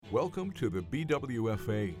Welcome to the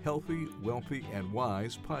BWFA Healthy, Wealthy, and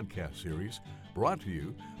Wise podcast series brought to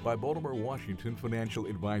you by Baltimore, Washington Financial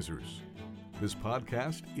Advisors. This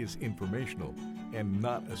podcast is informational and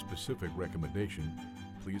not a specific recommendation.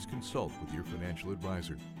 Please consult with your financial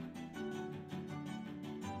advisor.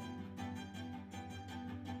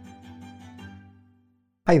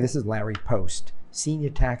 Hi, this is Larry Post, Senior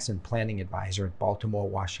Tax and Planning Advisor at Baltimore,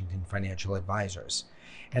 Washington Financial Advisors.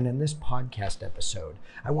 And in this podcast episode,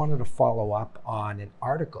 I wanted to follow up on an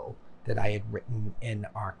article that I had written in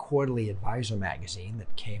our quarterly advisor magazine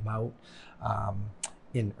that came out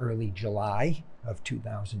in early July of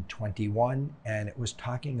 2021. And it was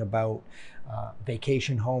talking about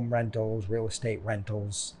vacation home rentals, real estate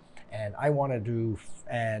rentals. And I want to do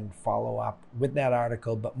and follow up with that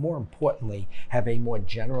article, but more importantly, have a more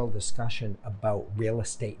general discussion about real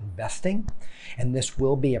estate investing. And this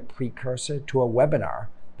will be a precursor to a webinar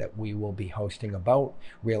that we will be hosting about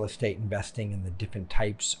real estate investing and the different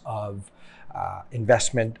types of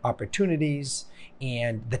investment opportunities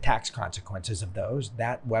and the tax consequences of those.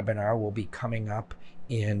 That webinar will be coming up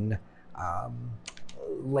in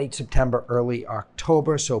late September, early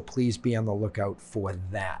October, so please be on the lookout for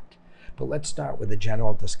that. But let's start with a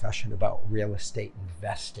general discussion about real estate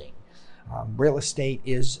investing. Real estate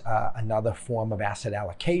is another form of asset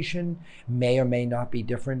allocation, may or may not be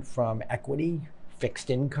different from equity,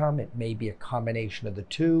 fixed income. It may be a combination of the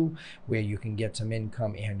two where you can get some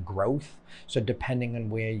income and growth. So depending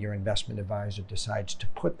on where your investment advisor decides to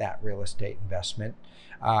put that real estate investment,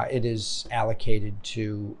 it is allocated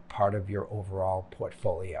to part of your overall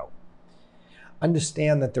portfolio.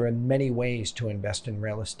 Understand that there are many ways to invest in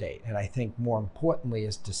real estate. And I think more importantly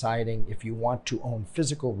is deciding if you want to own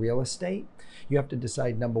physical real estate. You have to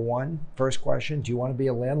decide, number one, first question, do you want to be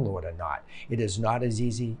a landlord or not? It is not as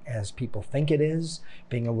easy as people think it is.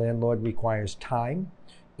 Being a landlord requires time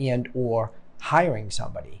and or hiring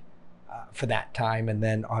somebody for that time and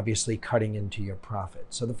then obviously cutting into your profit.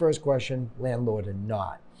 So the first question, landlord or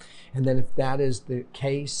not. And then if that is the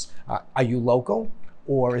case, are you local?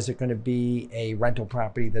 Or is it going to be a rental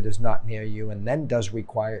property that is not near you and then does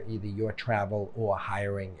require either your travel or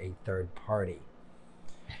hiring a third party?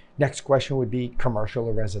 Next question would be commercial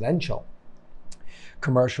or residential.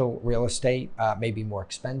 Commercial real estate may be more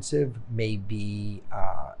expensive, may be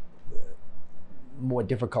more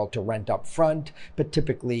difficult to rent up front, but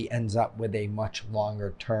typically ends up with a much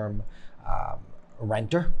longer term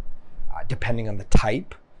renter, depending on the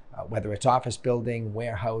type, whether it's office building,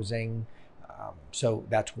 warehousing. So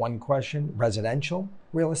that's one question. Residential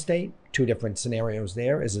real estate, two different scenarios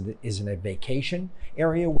there. Is it a vacation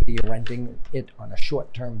area where you're renting it on a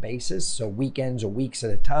short-term basis, so weekends or weeks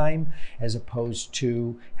at a time, as opposed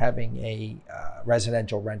to having a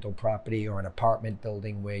residential rental property or an apartment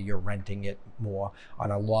building where you're renting it more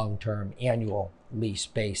on a long-term annual lease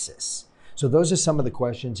basis. So those are some of the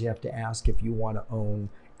questions you have to ask if you want to own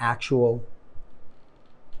actual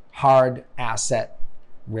hard asset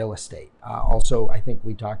real estate. Also, I think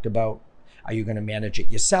we talked about, are you going to manage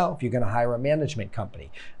it yourself? You're going to hire a management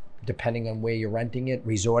company. Depending on where you're renting it,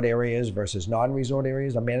 resort areas versus non-resort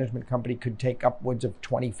areas, a management company could take upwards of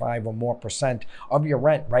 25% or more of your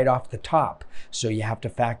rent right off the top. So you have to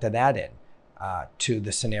factor that in to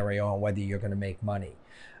the scenario on whether you're going to make money.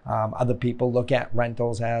 Other people look at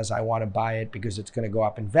rentals as, I want to buy it because it's going to go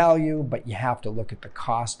up in value, but you have to look at the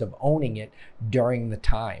cost of owning it during the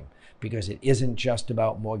time, because it isn't just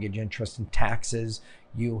about mortgage interest and taxes.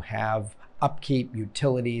 You have upkeep,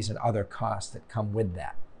 utilities, and other costs that come with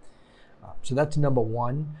that. So that's number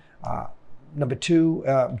one. Number two,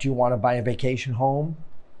 do you want to buy a vacation home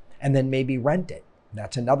and then maybe rent it?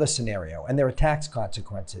 That's another scenario. And there are tax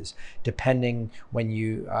consequences depending when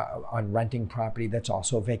you on renting property that's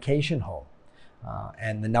also a vacation home.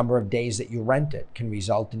 And the number of days that you rent it can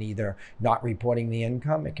result in either not reporting the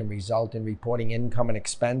income. It can result in reporting income and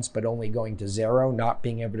expense, but only going to zero, not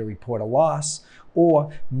being able to report a loss,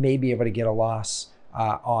 or may be able to get a loss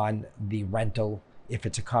on the rental if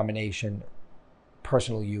it's a combination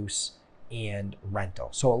personal use and rental.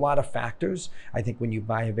 So a lot of factors. I think when you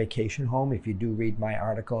buy a vacation home, if you do read my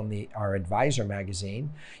article in our advisor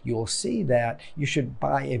magazine, you will see that you should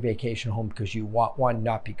buy a vacation home because you want one,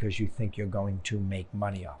 not because you think you're going to make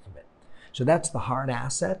money off of it. So that's the hard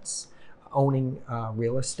assets, owning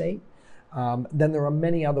real estate. Then there are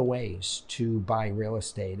many other ways to buy real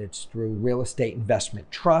estate. It's through real estate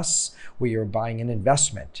investment trusts, where you're buying an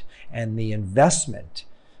investment, and the investment,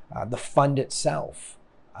 the fund itself,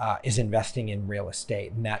 is investing in real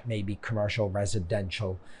estate, and that may be commercial,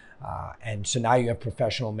 residential. And so now you have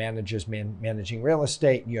professional managers managing real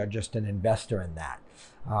estate, and you're just an investor in that.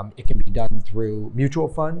 It can be done through mutual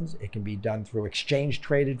funds. It can be done through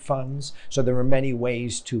exchange-traded funds. So there are many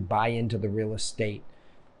ways to buy into the real estate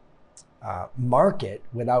market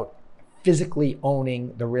without physically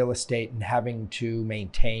owning the real estate and having to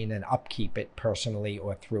maintain and upkeep it personally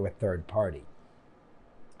or through a third party.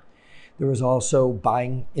 There is also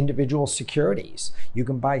buying individual securities. You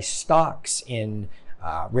can buy stocks in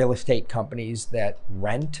real estate companies that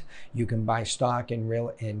rent. You can buy stock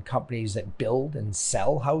in companies that build and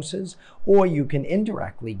sell houses, or you can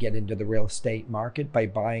indirectly get into the real estate market by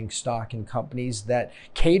buying stock in companies that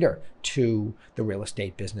cater to the real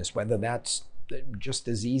estate business, whether that's just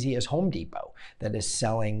as easy as Home Depot, that is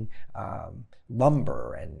selling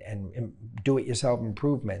lumber and do-it-yourself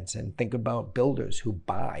improvements, and think about builders who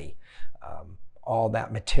buy all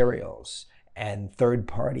that materials, and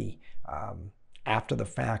third-party after the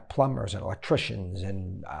fact plumbers and electricians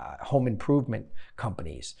and home improvement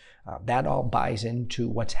companies. That all buys into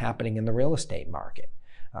what's happening in the real estate market.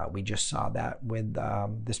 We just saw that with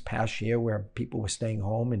this past year, where people were staying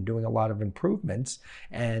home and doing a lot of improvements,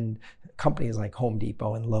 and companies like Home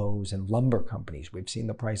Depot and Lowe's and lumber companies, we've seen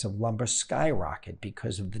the price of lumber skyrocket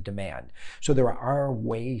because of the demand. So there are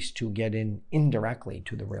ways to get in indirectly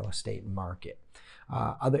to the real estate market.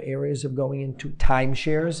 Other areas of going into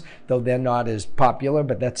timeshares, though they're not as popular,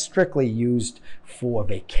 but that's strictly used for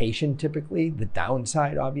vacation typically. The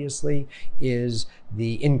downside, obviously, is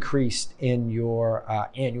the increase in your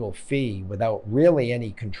annual fee without really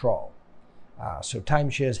any control. So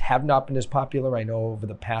timeshares have not been as popular. I know over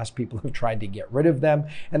the past people have tried to get rid of them,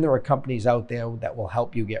 and there are companies out there that will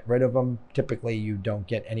help you get rid of them. Typically, you don't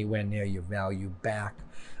get anywhere near your value back.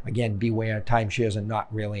 Again, beware, timeshares are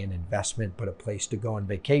not really an investment, but a place to go on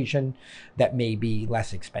vacation that may be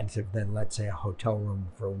less expensive than, let's say, a hotel room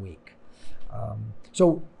for a week.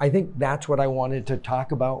 So I think that's what I wanted to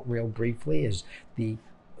talk about real briefly, is the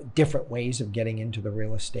different ways of getting into the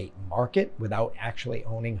real estate market without actually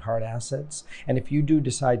owning hard assets. And if you do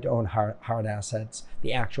decide to own hard assets,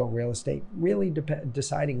 the actual real estate, really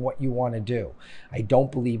deciding what you want to do. I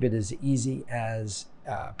don't believe it is easy as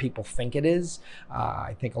people think it is.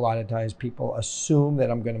 I think a lot of times people assume that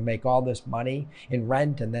I'm going to make all this money in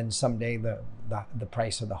rent, and then someday the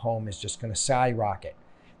price of the home is just going to skyrocket.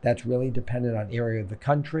 That's really dependent on area of the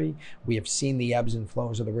country. We have seen the ebbs and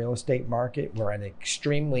flows of the real estate market. We're at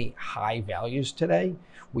extremely high values today.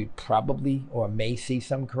 We probably or may see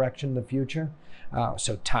some correction in the future.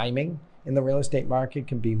 So timing in the real estate market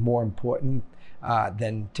can be more important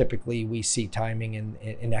than typically we see timing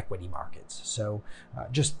in equity markets. So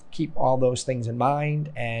just keep all those things in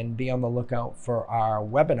mind, and be on the lookout for our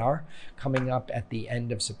webinar coming up at the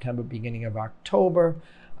end of September, beginning of October.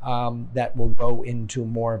 That will go into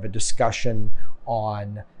more of a discussion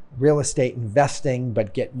on real estate investing,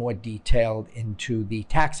 but get more detailed into the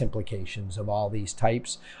tax implications of all these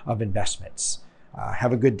types of investments.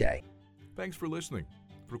 Have a good day. Thanks for listening.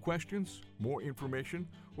 For questions, more information,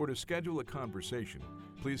 or to schedule a conversation,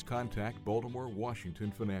 please contact Baltimore Washington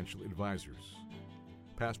Financial Advisors.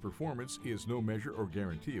 Past performance is no measure or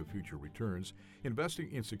guarantee of future returns.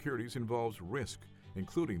 Investing in securities involves risk,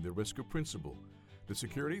 including the risk of principal. The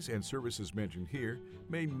securities and services mentioned here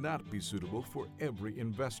may not be suitable for every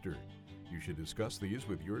investor. You should discuss these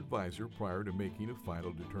with your advisor prior to making a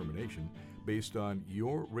final determination based on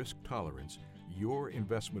your risk tolerance, your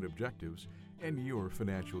investment objectives, and your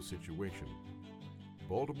financial situation.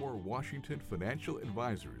 Baltimore Washington Financial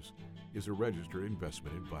Advisors is a registered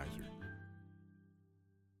investment advisor.